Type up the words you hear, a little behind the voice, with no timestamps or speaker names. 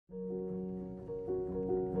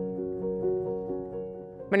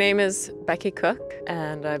My name is Becky Cook,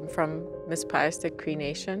 and I'm from Mispayastik Cree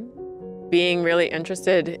Nation. Being really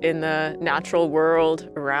interested in the natural world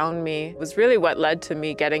around me was really what led to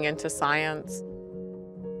me getting into science.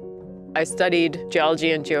 I studied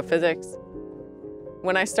geology and geophysics.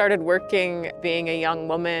 When I started working, being a young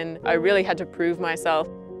woman, I really had to prove myself.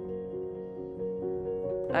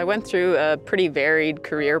 I went through a pretty varied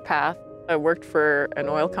career path. I worked for an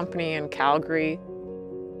oil company in Calgary.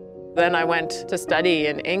 Then I went to study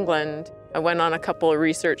in England. I went on a couple of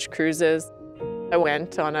research cruises. I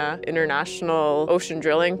went on an international ocean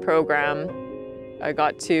drilling program. I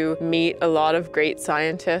got to meet a lot of great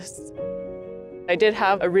scientists. I did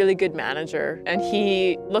have a really good manager, and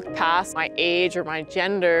he looked past my age or my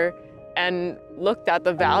gender and looked at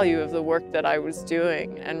the value of the work that I was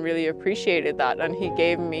doing and really appreciated that, and he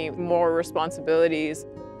gave me more responsibilities.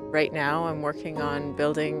 Right now, I'm working on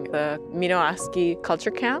building the Minoaski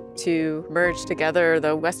Culture Camp to merge together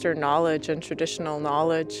the Western knowledge and traditional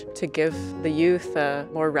knowledge to give the youth a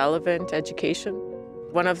more relevant education.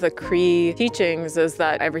 One of the Cree teachings is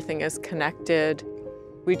that everything is connected.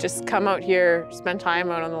 We just come out here, spend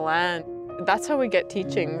time out on the land. That's how we get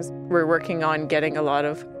teachings. We're working on getting a lot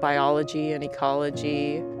of biology and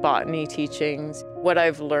ecology, botany teachings. What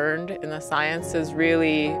I've learned in the sciences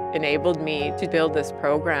really enabled me to build this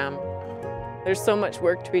program. There's so much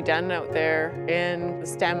work to be done out there in the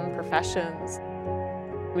STEM professions.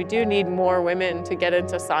 We do need more women to get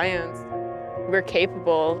into science. We're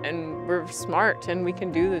capable and we're smart and we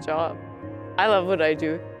can do the job. I love what I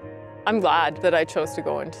do. I'm glad that I chose to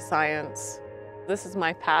go into science. This is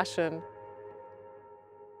my passion.